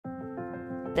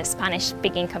The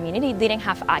Spanish-speaking community didn't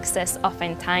have access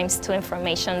oftentimes to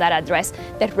information that addressed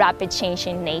the rapid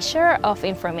changing nature of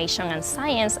information and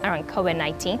science around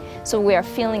COVID-19, so we are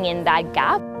filling in that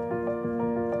gap.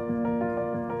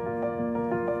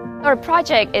 Our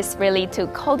project is really to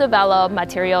co-develop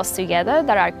materials together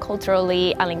that are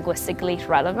culturally and linguistically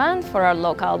relevant for our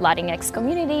local Latinx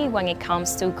community when it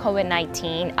comes to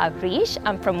COVID-19 outreach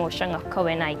and promotion of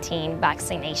COVID-19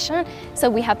 vaccination. So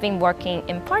we have been working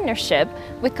in partnership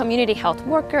with community health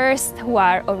workers who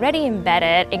are already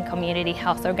embedded in community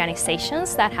health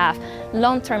organizations that have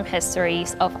long-term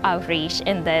histories of outreach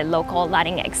in the local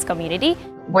Latinx community.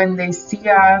 When they see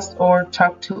us or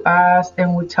talk to us,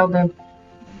 and we tell them,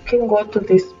 you can go to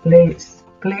this place.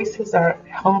 Places are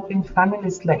helping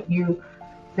families like you.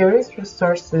 There is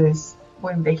resources.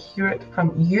 When they hear it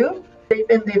from you, they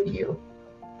believe you.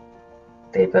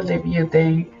 They believe you.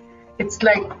 It's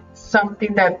like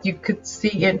something that you could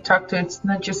see and talk to. It's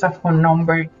not just a phone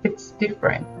number. It's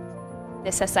different.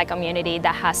 This is a community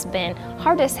that has been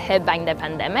hardest hit by the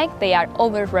pandemic. They are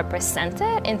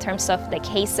overrepresented in terms of the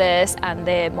cases and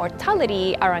the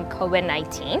mortality around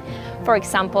COVID-19. For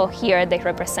example, here they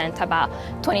represent about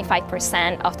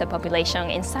 25% of the population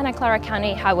in Santa Clara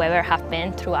County, however, have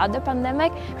been throughout the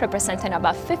pandemic, representing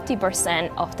about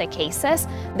 50% of the cases.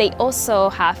 They also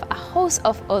have a host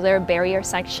of other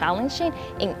barriers and challenging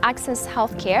in access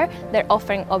healthcare. They're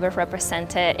often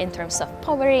overrepresented in terms of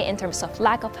poverty, in terms of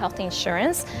lack of health insurance.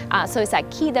 So it's a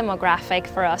key demographic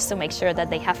for us to make sure that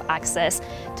they have access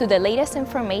to the latest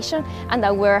information and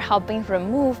that we're helping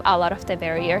remove a lot of the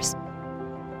barriers.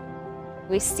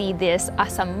 We see this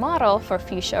as a model for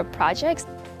future projects,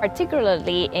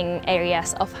 particularly in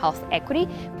areas of health equity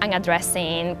and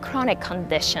addressing chronic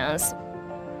conditions.